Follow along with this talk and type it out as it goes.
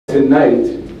Tonight,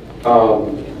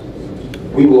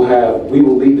 we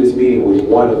will leave this meeting with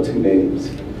one of two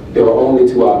names. There are only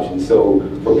two options. So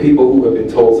for people who have been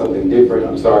told something different,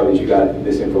 I'm sorry that you got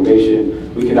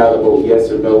misinformation. We can either vote yes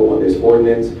or no on this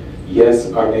ordinance.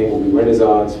 Yes, our name will be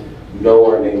Renaissance. No,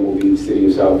 our name will be City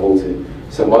of South Fulton.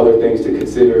 Some other things to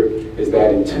consider is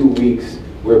that in 2 weeks,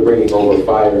 we're bringing over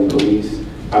fire and police.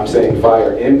 I'm saying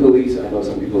fire and police. I know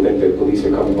some people think that police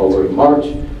are coming over in March,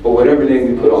 but whatever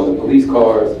name we put on the police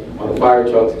cars, on the fire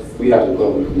trucks, we have to put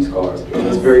on the police cars.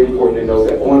 It's very important to know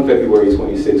that on February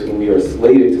 26th, when we are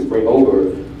slated to bring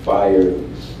over fire,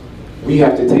 we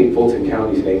have to take Fulton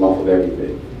County's name off of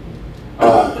everything.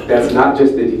 That's not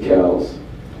just the decals,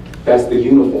 that's the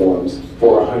uniforms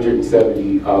for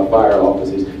 170 fire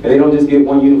officers. And they don't just get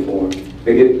one uniform,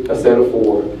 they get a set of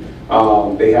 4.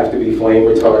 They have to be flame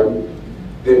retardant.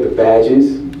 They're the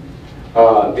badges,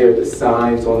 they're the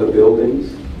signs on the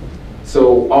buildings.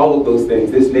 So all of those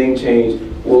things, this name change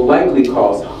will likely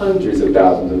cost hundreds of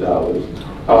thousands of dollars.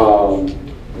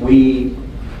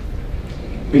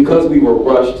 Because we were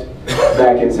rushed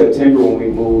back in September when we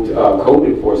moved code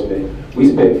enforcement, we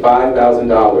spent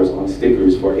 $5,000 on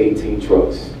stickers for 18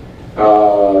 trucks.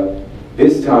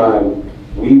 This time,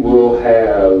 we will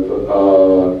have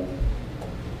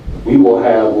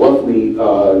roughly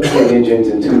 10 engines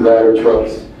and 2 ladder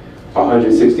trucks,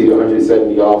 160 to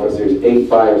 170 officers, 8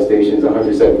 fire stations,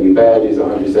 170 badges,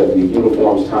 170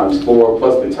 uniforms times 4,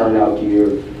 plus the turnout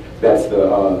gear. That's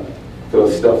the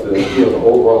stuff, the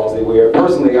overalls they wear.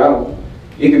 Personally,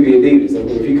 it could be Adidas. I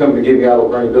mean, if you come to get me out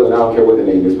of Bernie Building, I don't care what the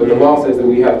name is. But the law says that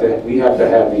we have to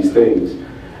have these things,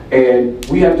 and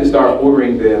we have to start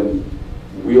ordering them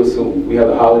real soon. We have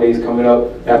the holidays coming up.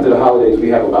 After the holidays, we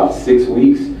have about 6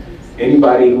 weeks.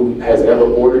 Anybody who has ever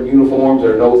ordered uniforms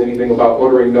or knows anything about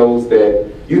ordering knows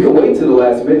that you can wait till the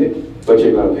last minute, but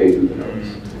you're going to pay through the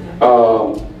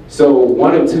nose. So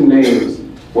one of two names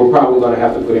we're probably going to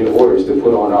have to put in orders to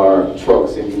put on our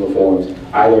trucks and uniforms,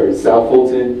 either South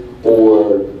Fulton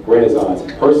or Renaissance.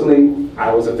 Personally,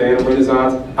 I was a fan of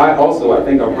Renaissance. I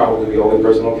think I'm probably the only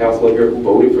person on council here who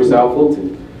voted for South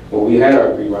Fulton when we had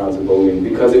our 3 rounds of voting,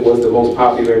 because it was the most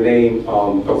popular name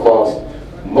across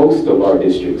most of our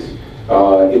districts.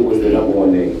 It was the #1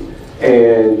 name.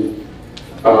 And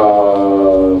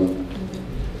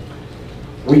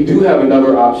we do have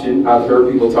another option. I've heard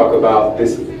people talk about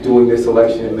doing this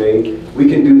election in May. We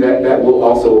can do that. That will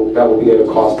be at a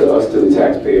cost to us, to the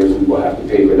taxpayers. We will have to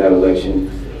pay for that election.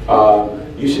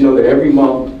 You should know that every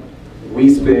month we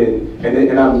spend,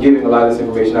 and I'm giving a lot of this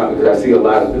information out because I see a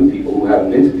lot of new people who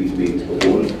haven't been to these meetings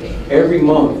before. Every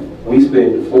month we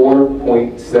spend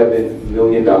 $4.7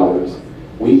 million.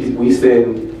 We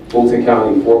send Fulton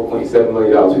County $4.7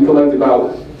 million. We collect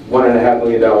about $1.5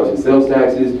 million in sales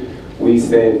taxes. We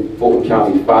send Fulton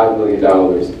County $5 million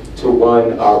to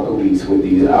run our police with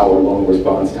these hour-long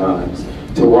response times,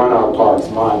 to run our parks,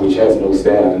 mine, which has no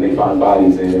staff, and they find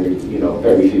bodies in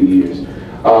every few years.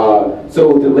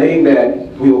 So delaying that,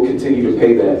 we will continue to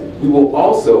pay that. We will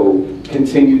also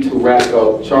continue to rack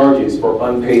up charges for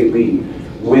unpaid leave.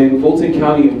 When Fulton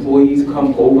County employees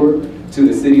come over to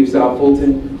the City of South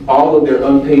Fulton, all of their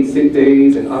unpaid sick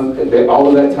days and all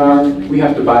of that time, we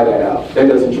have to buy that out. That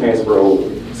doesn't transfer over.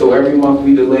 So every month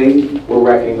we delay, we're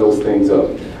racking those things up.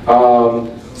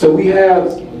 So we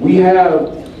have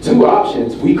 2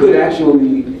 options. We could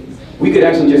actually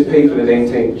just pay for the name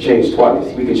change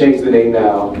twice. We could change the name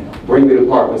now, bring the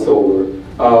departments over,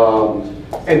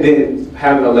 and then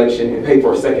have an election and pay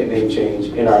for a second name change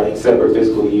in our separate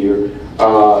fiscal year.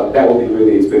 That will be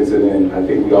really expensive, and I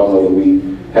think we all know that we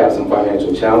have some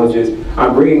financial challenges.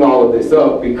 I'm bringing all of this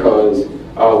up because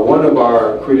one of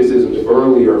our criticisms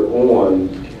earlier on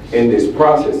in this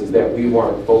process is that we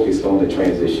weren't focused on the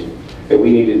transition, that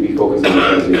we needed to be focused on the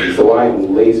transition. So I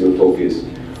am laser focused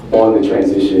on the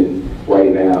transition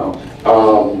right now.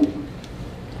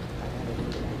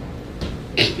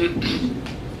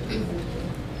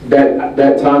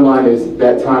 That timeline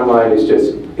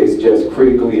is just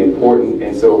critically important,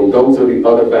 and so those are the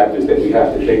other factors that we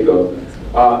have to think of.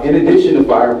 In addition to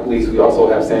fire and police, we also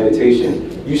have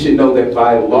sanitation. You should know that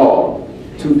by law,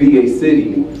 to be a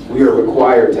city, we are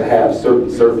required to have certain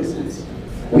services.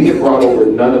 We have brought over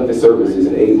none of the services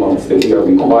in 8 months that we are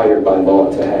required by law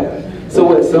to have.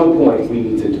 So at some point, we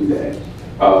need to do that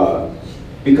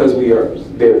because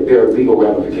there are legal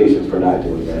ramifications for not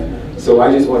doing that. So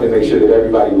I just wanted to make sure that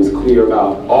everybody was clear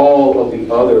about all of the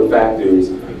other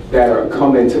factors that are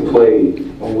come into play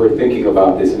when we're thinking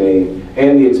about this name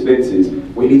and the expenses.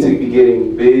 We need to be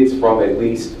getting bids from at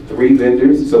least 3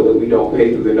 vendors so that we don't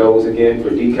pay through the nose again for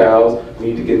decals. We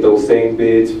need to get those same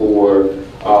bids for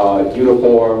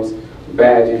uniforms,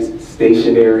 badges,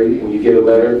 stationery. When you get a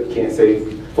letter, it can't say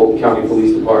Fulton County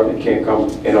Police Department, can't come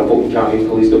in a Fulton County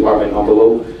Police Department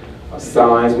envelope.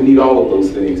 Signs, we need all of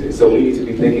those things. And so we need to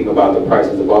be thinking about the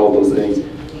prices of all of those things,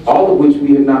 all of which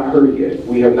we have not heard yet.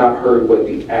 We have not heard what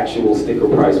the actual sticker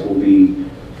price will be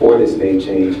for this name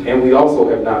change. And we also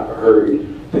have not heard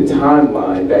the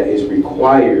timeline that is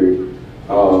required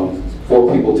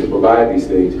for people to provide these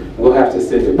things. We'll have to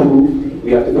send a proof.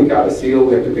 We have to pick out a seal.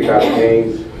 We have to pick out a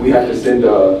name. We have to send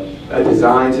a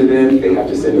design to them. They have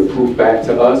to send a proof back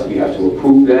to us. We have to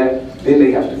approve that. Then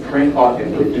they have to print off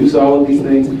and produce all of these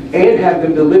things and have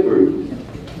them delivered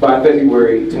by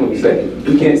February 22nd.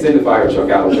 We can't send a fire truck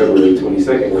out on February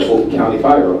 22nd with Fulton County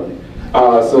Fire on it.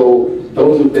 So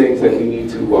those are things that we need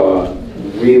to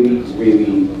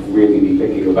really be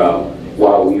thinking about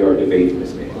while we are debating this.